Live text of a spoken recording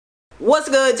What's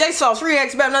good? J-Sauce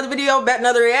reacts back another video, back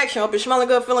another reaction. Hope you're smelling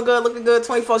good, feeling good, looking good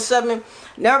 24/7.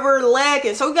 Never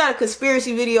lagging. So we got a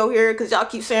conspiracy video here because y'all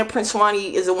keep saying Prince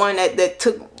Swanny is the one that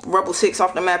took Rebel Sixx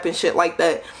off the map and shit like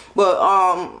that. But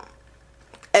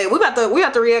hey, we got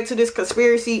to react to this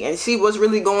conspiracy and see what's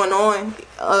really going on.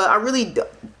 I really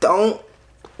don't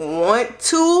want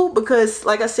to because,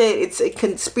 like I said, it's a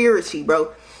conspiracy,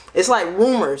 bro. It's like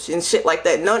rumors and shit like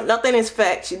that. Nothing is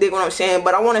facts. You dig what I'm saying?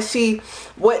 But I want to see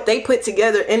what they put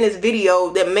together in this video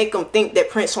that make them think that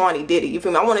Prince Swanny did it. You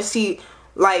feel me? I want to see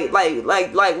like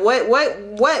what?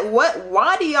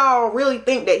 Why do y'all really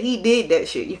think that he did that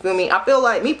shit? You feel me? I feel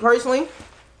like me personally,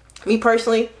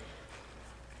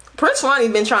 Prince Swanny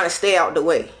been trying to stay out the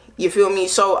way. You feel me?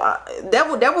 So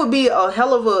that would be a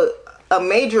hell of a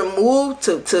major move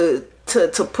to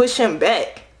push him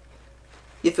back.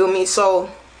 You feel me? So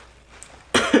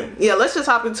yeah, let's just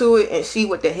hop into it and see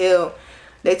what the hell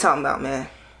they talking about, man.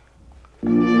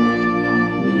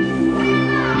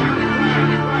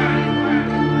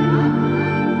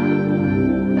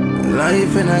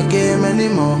 Life in a game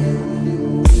anymore.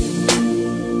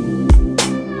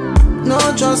 No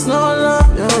trust, no love,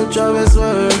 no job as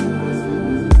well.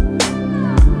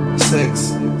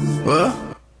 Sixx. What?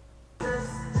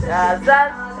 Yeah,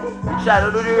 son. Try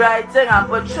to do the right thing and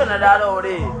put Trinidad out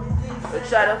there. We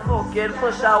try to fucking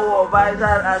push that war vibes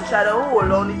and try to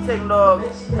hold on the thing, dog.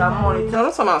 That money. No,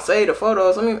 that's talking about say the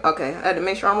photos. Okay, I had to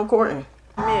make sure I'm recording.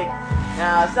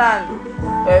 Yeah, son.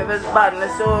 If it's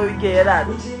badness, so we get that.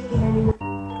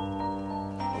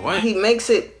 What? He makes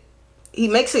it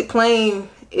plain.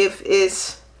 If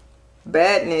it's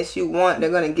badness you want, they're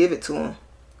gonna give it to him.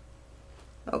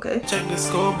 Okay. Check the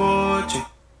scoreboard.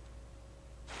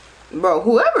 Bro,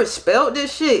 whoever spelled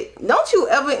this shit, don't you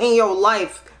ever in your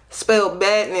life spell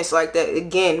badness like that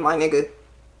again, my nigga.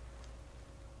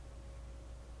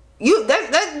 You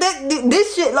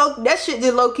this shit that shit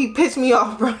just low key pissed me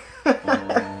off, bro.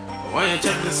 Why you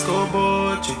check the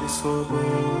scoreboard? Check the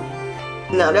scoreboard.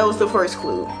 No, that was the first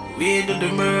clue. We did the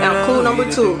murder. Now clue number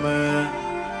 2.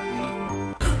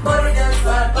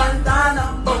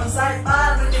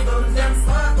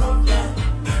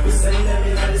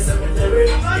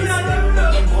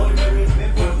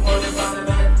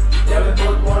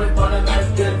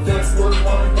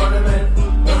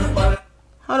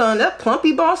 Hold on, that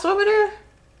plumpy boss over there?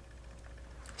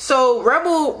 So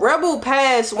Rebel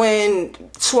passed when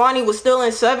Swanny was still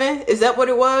in 7? Is that what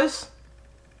it was?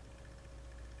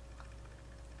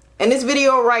 And this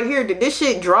video right here, did this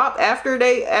shit drop after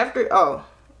oh,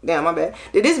 damn, my bad.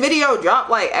 Did this video drop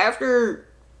like after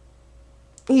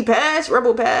he passed?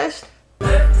 Rebel passed?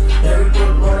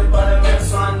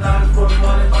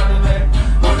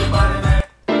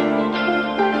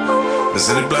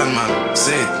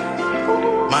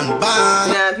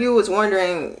 Now, if you was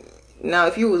wondering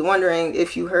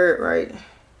if you heard right.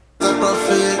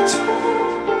 Yes,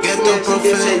 he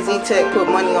did say Z-Tech put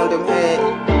money on them head.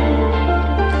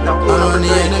 Now, clue number 3.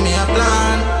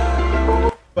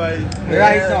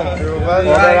 Right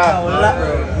now,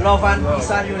 love and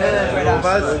peace and unity,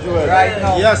 brother. Right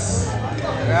now. Yes.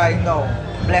 Right now.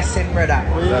 Blessing, brother.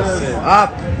 Blessing.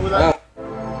 Up.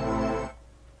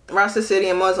 Rasta City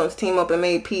and Muslims team up and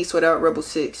made peace without Rebel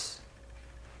Sixx.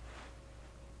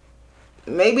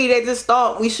 Maybe they just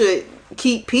thought we should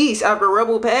keep peace after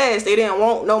Rebel passed. They didn't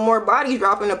want no more bodies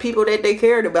dropping the people that they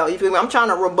cared about. You feel me? I'm trying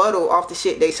to rebuttal off the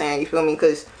shit they saying. You feel me?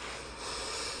 Because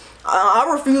I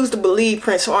refuse to believe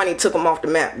Prince Swanny took him off the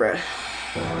map, bruh.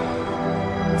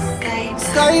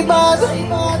 Skybad.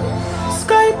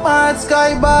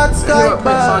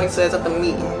 Prince Swanny says at the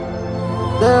meeting.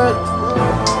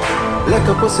 Like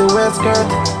a pussy wet skirt.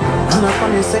 And up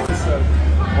on your sex.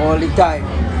 All the time.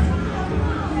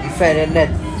 You fed the net.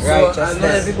 So, I know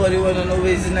everybody want to know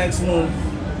where's the next move.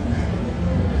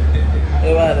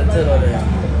 They want to tell all them.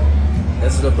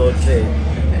 Let's look out there.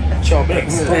 Trouble.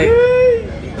 Expect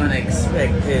the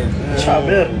unexpected.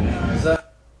 Trouble.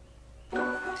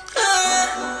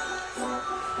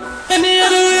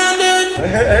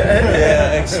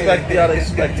 Yeah, expect the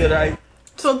unexpected, right?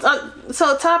 So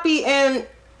Toppy and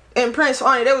Prince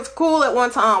Swanny, they was cool at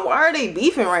one time. Why are they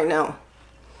beefing right now?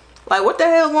 Like, what the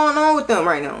hell going on with them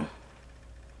right now?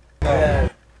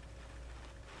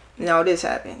 Now this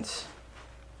happens.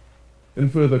 In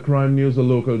further crime news, a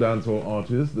local dancehall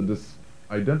artist that is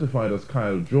identified as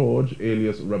Kyle George,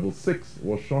 alias Rebel Sixx,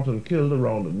 was shot and killed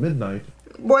around midnight.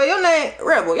 Boy, your name,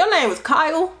 Rebel, your name is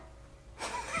Kyle?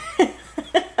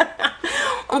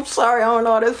 I'm sorry, I don't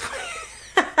know this.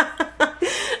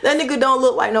 That nigga don't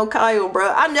look like no Kyle,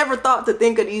 bro. I never thought to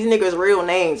think of these niggas' real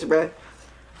names, bro.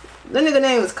 That nigga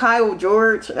name is Kyle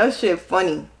George. That shit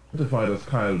funny. Identified as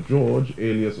Kyle George,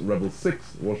 alias Rebel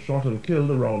Sixx, was shot and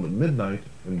killed around midnight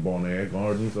in Bonaire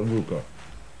Gardens, Aruka.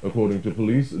 According to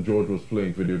police, George was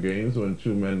playing video games when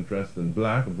two men dressed in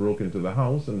black broke into the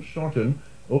house and shot him.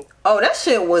 Oh, that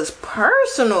shit was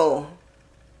personal.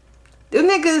 Them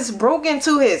niggas broke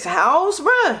into his house,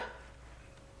 bruh.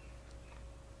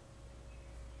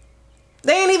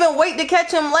 They ain't even wait to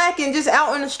catch him lacking, just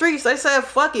out in the streets. They said,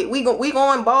 fuck it, we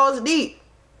going balls deep.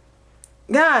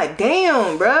 God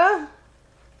damn, bruh.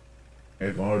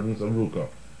 Gardens, Aruka.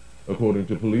 According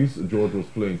to police, George was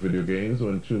playing video games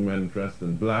when two men dressed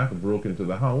in black broke into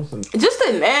the house and... Just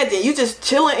imagine, you just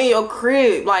chilling in your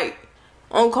crib, like,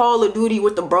 on Call of Duty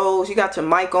with the bros. You got your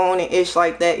mic on and ish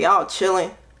like that. Y'all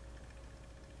chilling.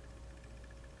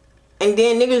 And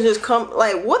then niggas just come,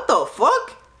 like, what the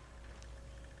fuck?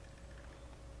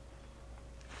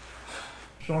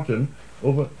 Shot him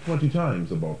over 20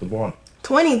 times about the body.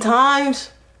 20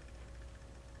 times?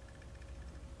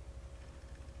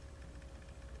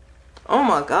 Oh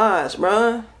my gosh,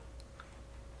 bruh.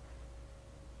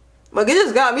 Like, it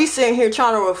just got me sitting here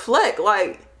trying to reflect.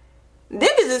 Like,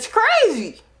 niggas is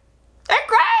crazy. They're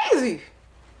crazy.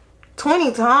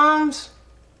 20 times?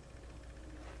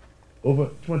 Over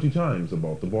 20 times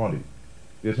about the body.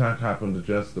 The attack happened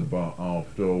just about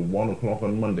after 1 o'clock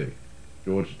on Monday.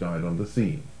 George died on the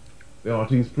scene. The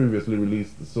artist previously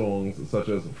released songs such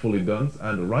as Fully Dance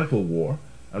and Rifle War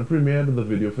and premiered the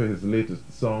video for his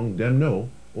latest song, Dem No,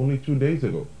 only 2 days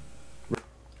ago.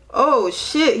 Oh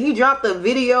shit, he dropped a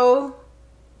video.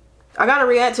 I gotta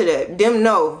react to that. Dem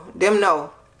No. Dem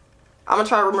No. I'm gonna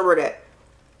try to remember that.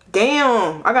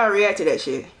 Damn, I gotta react to that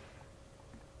shit.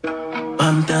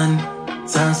 I'm done.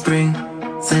 South Spring,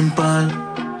 St. Paul,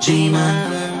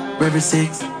 G-Man, Rebel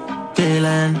Sixx,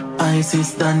 Kaylan,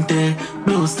 Isis, Dante,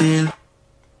 Blue Steel.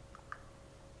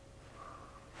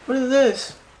 What is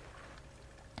this?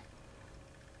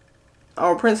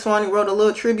 Oh, Prince Swanny wrote a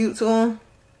little tribute to him.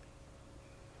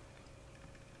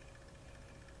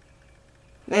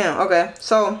 Damn, okay.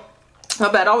 So, my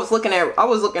bad. I was looking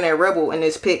at Rebel in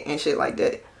this pic and shit like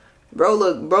that. Bro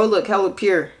look hella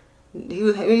pure.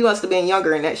 He must have been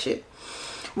younger in that shit.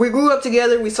 We grew up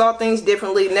together. We saw things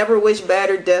differently. Never wished bad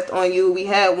or death on you. We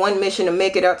had one mission to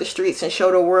make it out the streets and show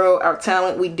the world our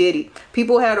talent. We did it.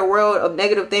 People had a world of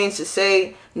negative things to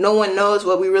say. No one knows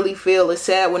what we really feel. It's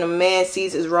sad when a man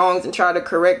sees his wrongs and try to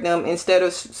correct them. Instead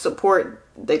of support,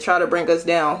 they try to bring us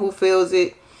down. Who feels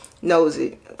it, knows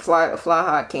it. Fly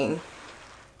high king.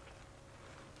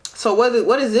 So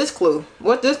what is this clue?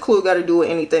 What this clue got to do with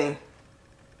anything?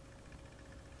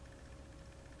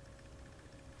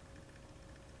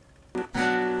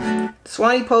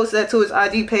 Swanny posted that to his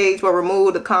IG page but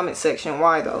removed the comment section.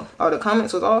 Why though? Oh, the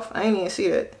comments was off? I didn't even see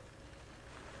that.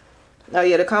 Oh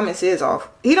yeah, the comments is off.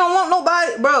 He don't want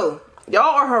nobody, bro.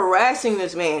 Y'all are harassing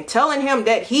this man, telling him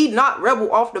that he not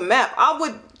Rebel off the map. I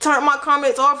would turn my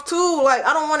comments off too. Like,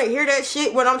 I don't want to hear that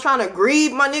shit when I'm trying to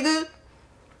grieve, my nigga.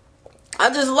 I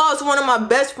just lost one of my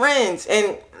best friends,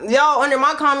 and y'all under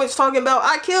my comments talking about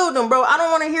I killed him, bro. I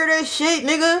don't want to hear that shit,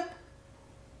 nigga.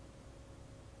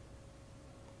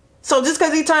 So just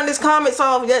because he turned his comments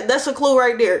off, that's a clue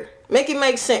right there. Make it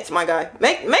make sense, my guy.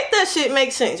 Make that shit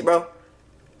make sense, bro.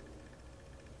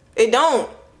 It don't.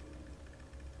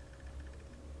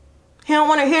 He don't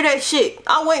want to hear that shit.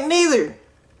 I wouldn't neither.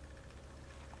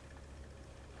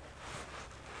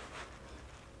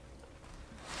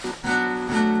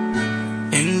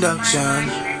 Induction.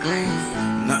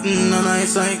 Nothing on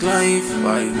ice like life.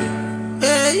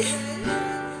 Hey.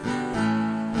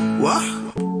 What?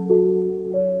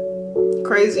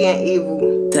 Crazy and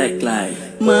evil. Tech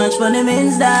life. Much money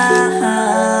means that.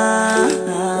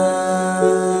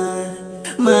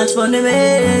 Much money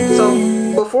means. So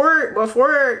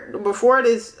before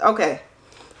this, okay.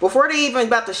 Before they even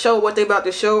about to show what they about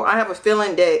to show, I have a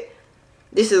feeling that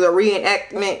this is a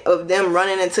reenactment of them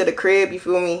running into the crib, you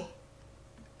feel me?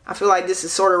 I feel like this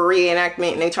is sort of a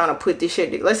reenactment and they trying to put this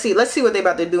shit. Let's see what they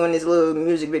about to do in this little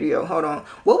music video. Hold on.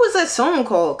 What was that song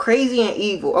called? Crazy and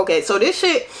Evil. Okay, so this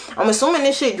shit, I'm assuming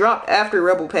this shit dropped after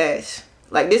Rebel Pass.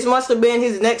 Like, this must have been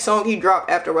his next song he dropped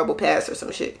after Rebel Pass or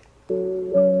some shit.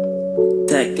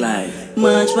 Tech life.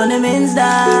 Much money means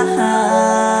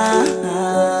that.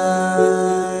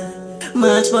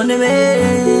 Much money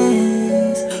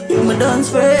means you my dance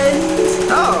friends.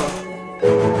 Oh.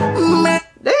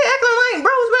 They acting like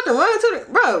bro was about to run into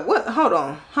the bro. What? Hold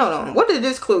on. What did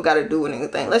this clue got to do with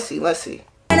anything? Let's see.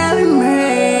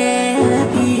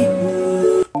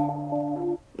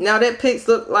 Now that pics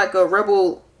look like a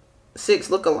Rebel Sixx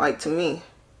lookalike to me.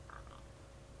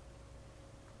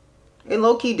 It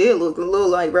low key did look a little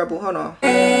like Rebel. Hold on.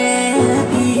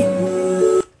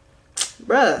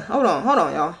 Bruh, hold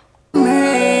on, y'all.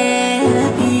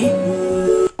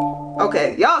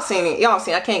 Okay, y'all seen it.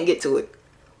 I can't get to it.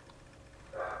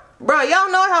 Bro, y'all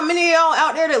know how many of y'all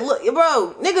out there that look,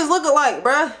 bro, niggas look alike,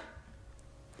 bruh.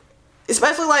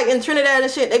 Especially like in Trinidad and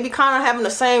shit, they be kind of having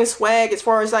the same swag as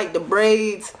far as like the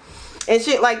braids and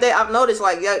shit like that. I've noticed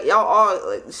like y'all are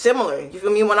like, similar. You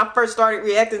feel me? When I first started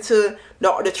reacting to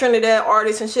the Trinidad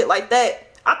artists and shit like that,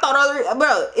 I thought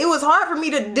bro, it was hard for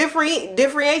me to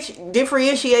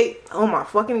differentiate. Oh my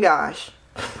fucking gosh.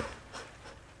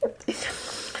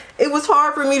 It was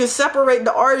hard for me to separate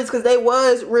the artists because they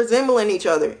was resembling each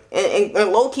other and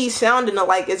low-key sounding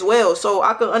alike as well. So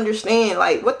I could understand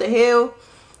like what the hell.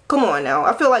 Come on now.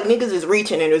 I feel like niggas is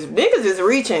reaching in this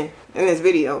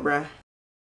video, bruh.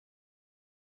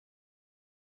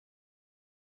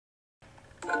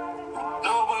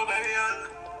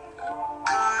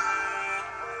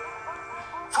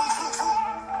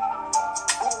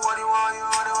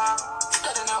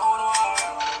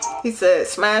 He said,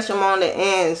 smash him on the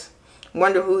ends.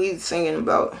 Wonder who he's singing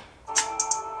about.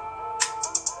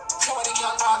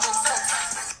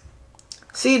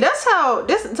 See, that's how,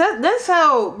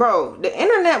 bro, the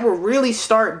internet will really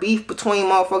start beef between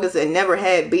motherfuckers that never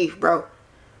had beef, bro.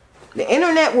 The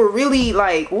internet will really,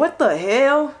 like, what the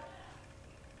hell?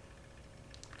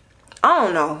 I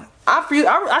don't know.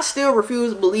 I still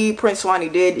refuse to believe Prince Swanny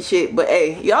did the shit, but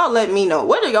hey, y'all let me know.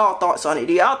 What are y'all thoughts on it?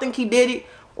 Do y'all think he did it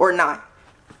or not?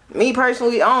 Me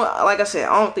personally, like I said,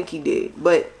 I don't think he did,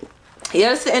 but yeah,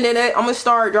 that's the end of that. I'm gonna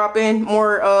start dropping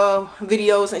more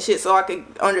videos and shit so I can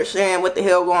understand what the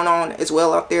hell going on as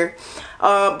well out there.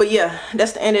 But yeah,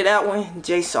 that's the end of that one.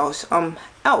 J Sauce, I'm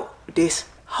out this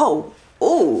hoe.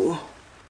 Ooh.